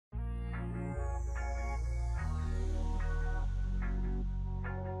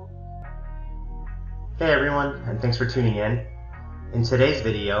Hey everyone, and thanks for tuning in. In today's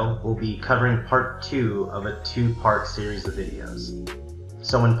video, we'll be covering part 2 of a 2-part series of videos.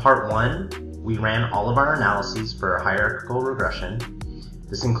 So in part 1, we ran all of our analyses for hierarchical regression.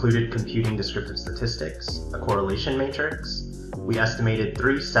 This included computing descriptive statistics, a correlation matrix. We estimated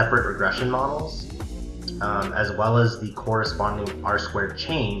 3 separate regression models, as well as the corresponding R-squared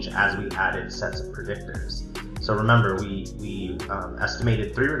change as we added sets of predictors. So remember, we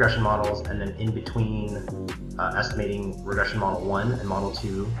estimated 3 regression models, and then in between estimating regression model 1 and model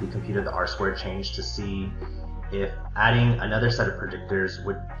 2, we computed the R-squared change to see if adding another set of predictors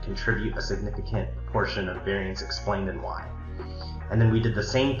would contribute a significant portion of variance explained and why. And then we did the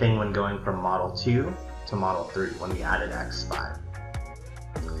same thing when going from model 2 to model 3 when we added x5.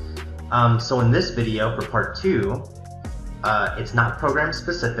 So in this video for part 2, it's not program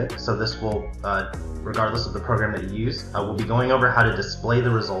specific, so this will, regardless of the program that you use, we'll be going over how to display the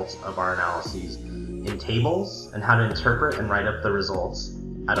results of our analyses in tables and how to interpret and write up the results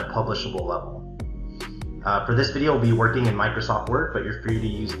at a publishable level. For this video, we'll be working in Microsoft Word, but you're free to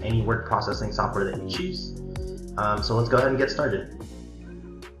use any word processing software that you choose. So let's go ahead and get started.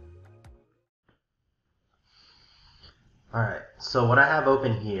 Alright, so what I have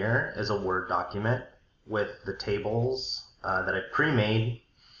open here is a Word document with the tables that I pre-made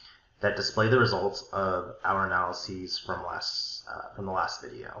that display the results of our analyses from the last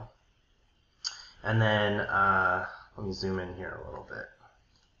video. And then let me zoom in here a little bit.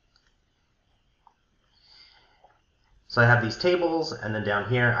 So I have these tables, and then down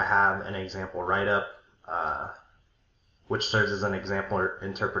here I have an example write-up, which serves as an example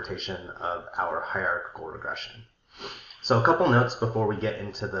interpretation of our hierarchical regression. So a couple notes before we get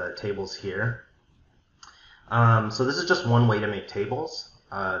into the tables here. So this is just one way to make tables.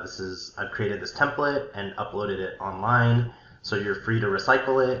 I've created this template and uploaded it online, so you're free to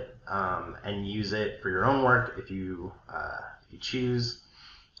recycle it and use it for your own work if you choose.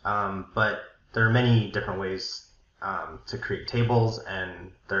 But there are many different ways to create tables,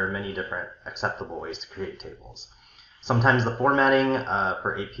 and there are many different acceptable ways to create tables. Sometimes the formatting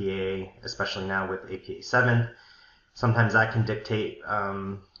for APA, especially now with APA 7, sometimes that can dictate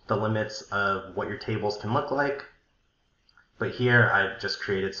the limits of what your tables can look like. But here I've just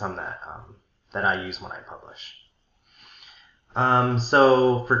created some that I use when I publish.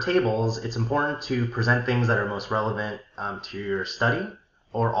 So for tables, it's important to present things that are most relevant to your study,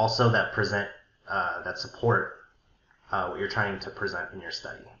 or also that support what you're trying to present in your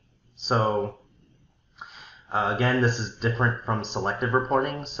study. So again, this is different from selective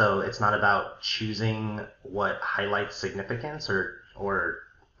reporting, so it's not about choosing what highlights significance or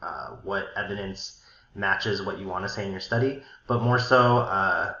what evidence matches what you want to say in your study, but more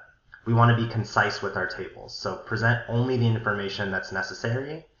so we want to be concise with our tables. So present only the information that's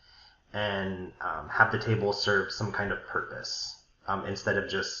necessary and have the table serve some kind of purpose instead of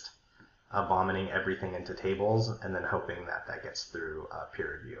just vomiting everything into tables and then hoping that that gets through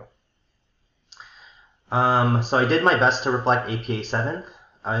peer review. So I did my best to reflect APA 7th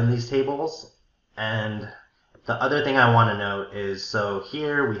in these tables, and the other thing I want to note is, so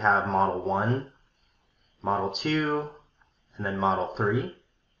here we have Model 1, Model 2, and then Model 3.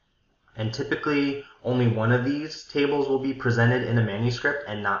 And typically only one of these tables will be presented in a manuscript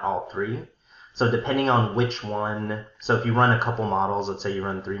and not all 3. So depending on which one, so if you run a couple models, let's say you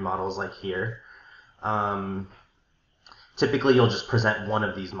run 3 models like here, typically you'll just present one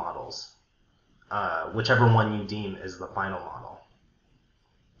of these models, whichever one you deem is the final model.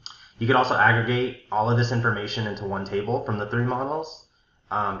 You could also aggregate all of this information into one table from the 3 models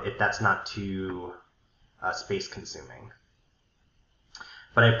if that's not too space consuming.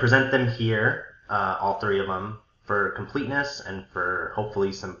 But I present them here, all 3 of them, for completeness and for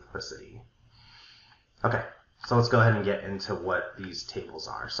hopefully simplicity. Okay, so let's go ahead and get into what these tables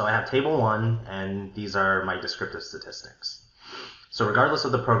are. So I have table 1, and these are my descriptive statistics. So regardless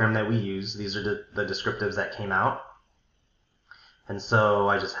of the program that we use, these are the descriptives that came out. And so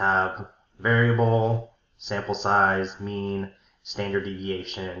I just have variable, sample size, mean, standard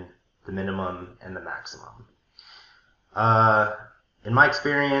deviation, the minimum, and the maximum. In my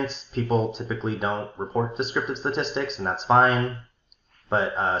experience, people typically don't report descriptive statistics, and that's fine,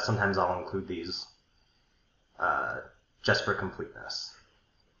 but sometimes I'll include these just for completeness.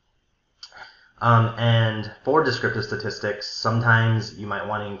 And for descriptive statistics, sometimes you might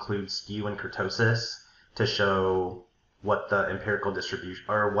want to include skew and kurtosis to show what the empirical distribution,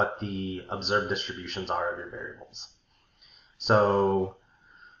 or what the observed distributions are of your variables. So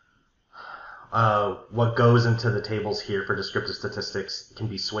what goes into the tables here for descriptive statistics can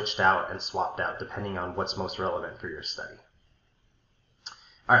be switched out and swapped out depending on what's most relevant for your study.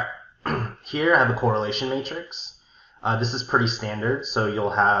 All right, Here I have a correlation matrix. This is pretty standard, so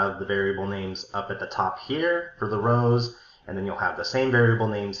you'll have the variable names up at the top here for the rows, and then you'll have the same variable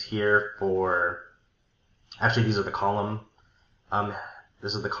names here for, actually these are the column,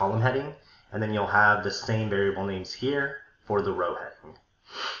 this is the column heading, and then you'll have the same variable names here for the row heading.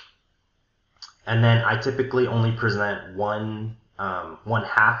 And then I typically only present one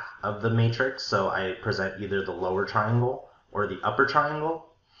half of the matrix, so I present either the lower triangle or the upper triangle.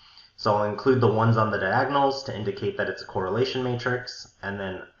 So I'll include the ones on the diagonals to indicate that it's a correlation matrix, and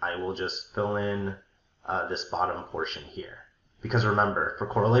then I will just fill in this bottom portion here. Because remember, for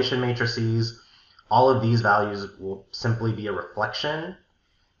correlation matrices, all of these values will simply be a reflection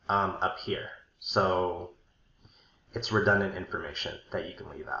up here. So it's redundant information that you can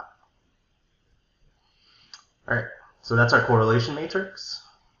leave out. All right, so that's our correlation matrix.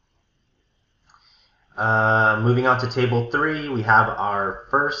 Moving on to table 3, we have our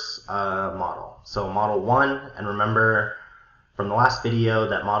first model. So model 1, and remember from the last video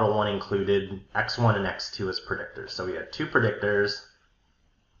that model 1 included x1 and x2 as predictors. So we had two predictors.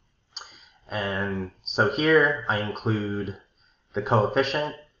 And so here I include the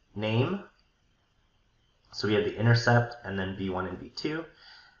coefficient name. So we have the intercept and then b1 and b2.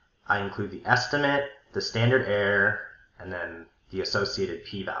 I include the estimate, the standard error, and then the associated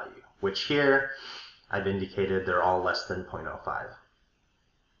p-value, which here I've indicated they're all less than 0.05.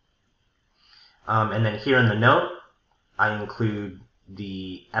 And then here in the note, I include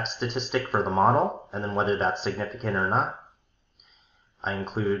the F statistic for the model, and then whether that's significant or not. I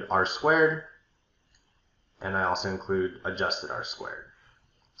include R squared, and I also include adjusted R squared.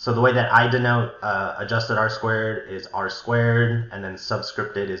 So the way that I denote adjusted R squared is R squared, and then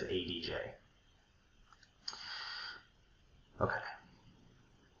subscripted is ADJ. Okay.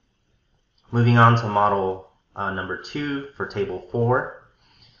 Moving on to model number 2 for table 4.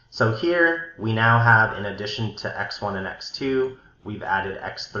 So here we now have, in addition to x1 and x2, we've added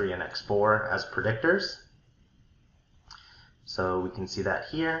x3 and x4 as predictors. So we can see that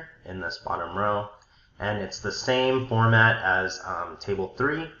here in this bottom row. And it's the same format as table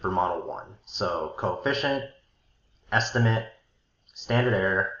 3 for model 1. So coefficient, estimate, standard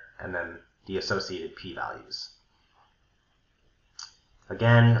error, and then the associated p-values.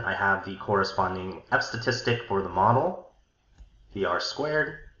 Again, I have the corresponding F statistic for the model, the R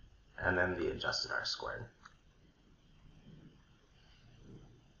squared, and then the adjusted R squared.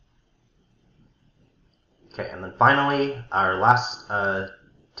 Okay, and then finally, our last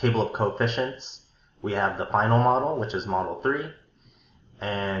table of coefficients, we have the final model, which is model 3.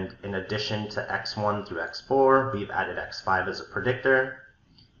 And in addition to x1 through x4, we've added x5 as a predictor.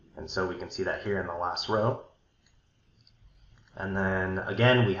 And so we can see that here in the last row. And then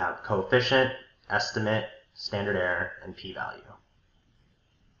again, we have coefficient, estimate, standard error, and p-value.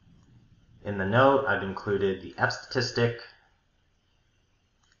 In the note, I've included the F statistic,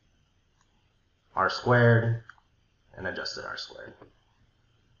 R squared, and adjusted R squared.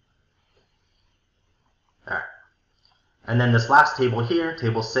 All right. And then this last table here,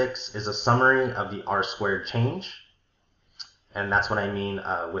 table 6, is a summary of the R squared change. And that's what I mean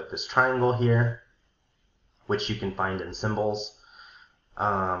with this triangle here, which you can find in symbols.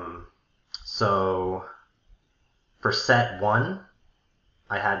 So for set 1,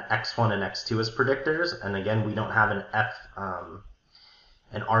 I had x1 and x2 as predictors, and again, we don't have an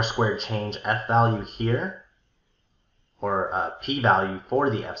R squared change F value here, or a P value for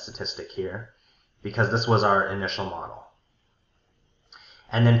the F statistic here, because this was our initial model.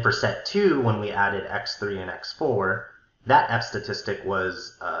 And then for set 2, when we added x3 and x4, that F statistic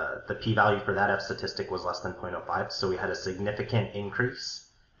was, the p-value for that F statistic was less than 0.05, so we had a significant increase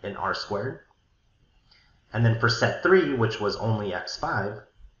in R squared. And then for set 3, which was only x5,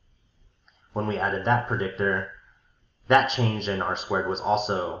 when we added that predictor, that change in R squared was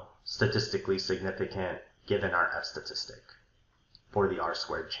also statistically significant given our F statistic for the R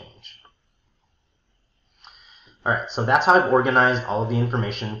squared change. All right, so that's how I've organized all of the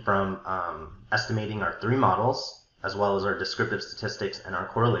information from estimating our 3 models, as well as our descriptive statistics and our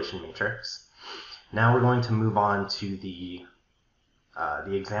correlation matrix. Now we're going to move on to the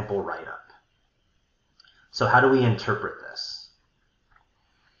example write-up. So how do we interpret this?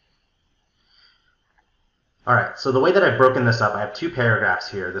 All right, so the way that I've broken this up, I have 2 paragraphs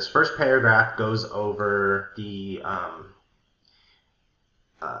here. This first paragraph goes over the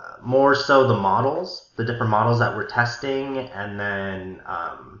more so the models, the different models that we're testing, and then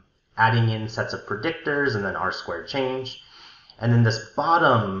adding in sets of predictors, and then R squared change. And then this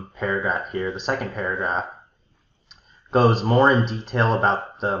bottom paragraph here, the second paragraph, goes more in detail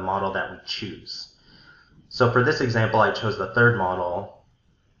about the model that we choose. So for this example, I chose the third model,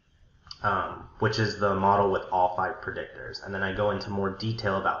 which is the model with all 5 predictors. And then I go into more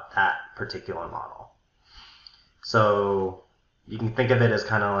detail about that particular model. So you can think of it as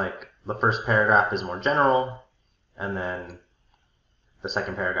kind of like the first paragraph is more general, and then the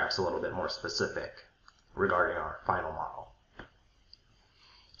second paragraph is a little bit more specific regarding our final model.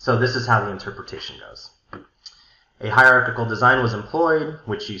 So this is how the interpretation goes. A hierarchical design was employed,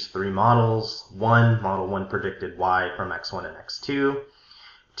 which used 3 models. Model 1 predicted y from x1 and x2.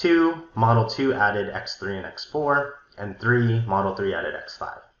 2, model 2 added x3 and x4. And 3, model 3 added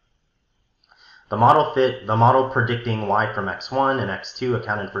x5. The model predicting y from x1 and x2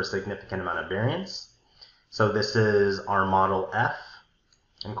 accounted for a significant amount of variance. So this is our model F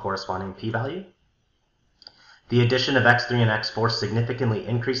and corresponding p-value. The addition of x3 and x4 significantly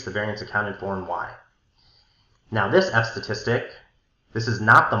increased the variance accounted for in y. Now this F statistic, this is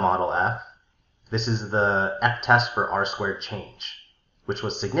not the model F. This is the F test for R-squared change, which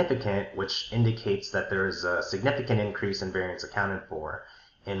was significant, which indicates that there is a significant increase in variance accounted for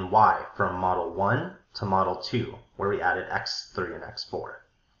in y from model 1 to model 2, where we added x3 and x4.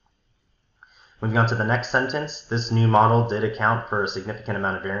 Moving on to the next sentence, this new model did account for a significant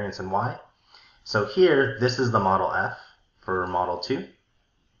amount of variance in y. So here, this is the model F for model 2.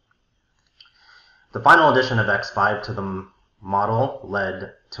 The final addition of x5 to the model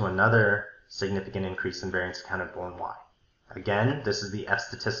led to another significant increase in variance accounted for in y. Again, this is the F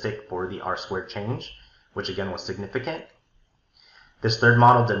statistic for the R-squared change, which again was significant. This third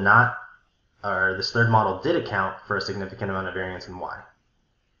model did account for a significant amount of variance in y.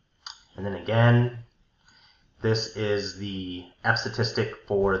 And then again, this is the F statistic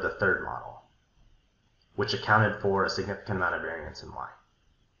for the third model, which accounted for a significant amount of variance in y.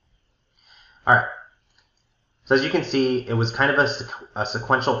 Alright, so as you can see, it was kind of a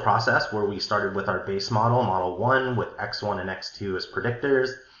sequential process where we started with our base model, model 1, with x1 and x2 as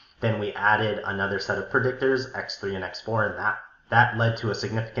predictors. Then we added another set of predictors, x3 and x4, and that led to a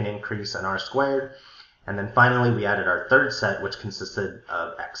significant increase in R-squared. And then finally, we added our third set, which consisted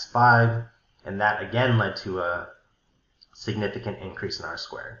of x5, and that again led to a significant increase in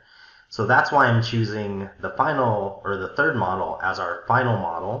R-squared. So that's why I'm choosing the third model as our final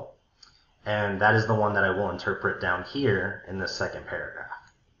model, and that is the one that I will interpret down here in this second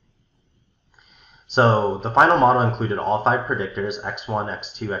paragraph. So the final model included all 5 predictors, x1,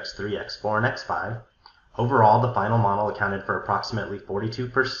 x2, x3, x4, and x5. Overall, the final model accounted for approximately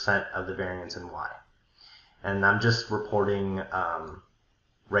 42% of the variance in y. And I'm just reporting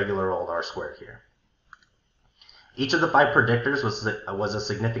regular old R-squared here. Each of the 5 predictors was a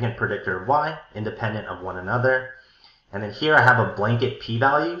significant predictor of y, independent of one another. And then here I have a blanket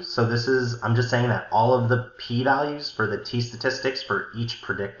p-value. So I'm just saying that all of the p-values for the t-statistics for each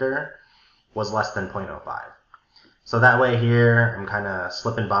predictor was less than 0.05. So that way here, I'm kind of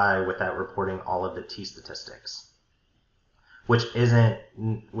slipping by without reporting all of the t-statistics, which doesn't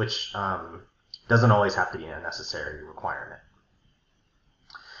always have to be a necessary requirement.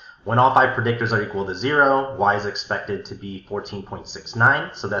 When all 5 predictors are equal to 0, y is expected to be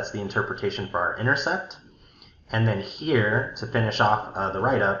 14.69, so that's the interpretation for our intercept. And then here, to finish off the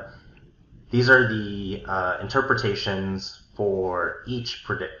write-up, these are the interpretations for each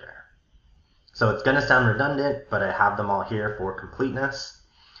predictor. So it's going to sound redundant, but I have them all here for completeness.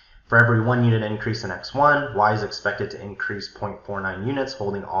 For every 1 unit increase in x1, y is expected to increase 0.49 units,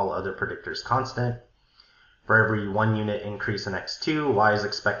 holding all other predictors constant. For every 1 unit increase in x2, y is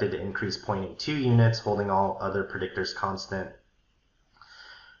expected to increase 0.82 units, holding all other predictors constant.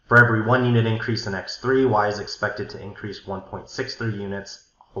 For every 1 unit increase in x3, y is expected to increase 1.63 units,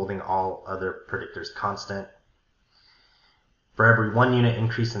 holding all other predictors constant. For every 1 unit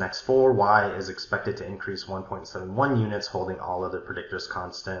increase in x4, y is expected to increase 1.71 units, holding all other predictors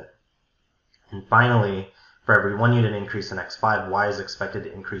constant. And finally, for every 1 unit increase in x5, y is expected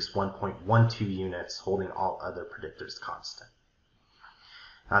to increase 1.12 units, holding all other predictors constant.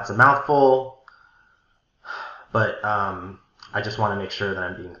 That's a mouthful, but I just want to make sure that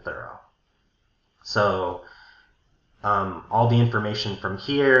I'm being thorough. So all the information from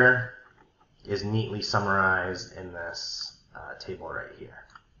here is neatly summarized in this table right here.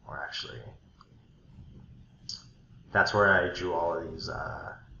 Or actually, that's where I drew all of these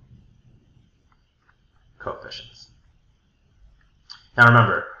coefficients. Now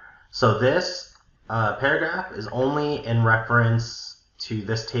remember, so this paragraph is only in reference to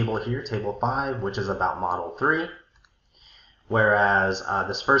this table here, table 5, which is about model 3. Whereas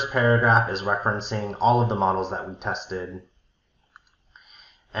this first paragraph is referencing all of the models that we tested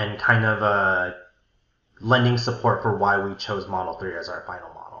and kind of lending support for why we chose model 3 as our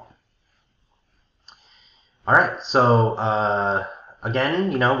final model. Alright, so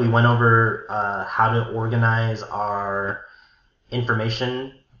Again, we went over how to organize our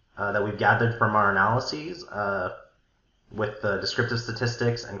information that we've gathered from our analyses with the descriptive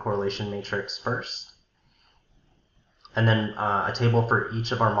statistics and correlation matrix first. And then a table for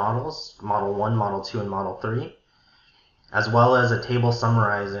each of our models, Model 1, Model 2, and Model 3, as well as a table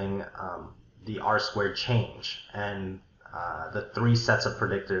summarizing the R-squared change and the 3 sets of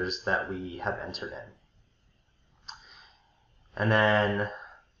predictors that we have entered in. And then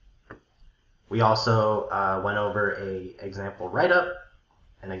we also went over an example write-up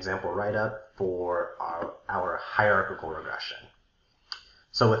for our hierarchical regression.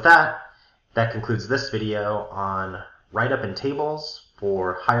 So with that concludes this video on write-up and tables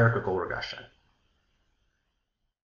for hierarchical regression.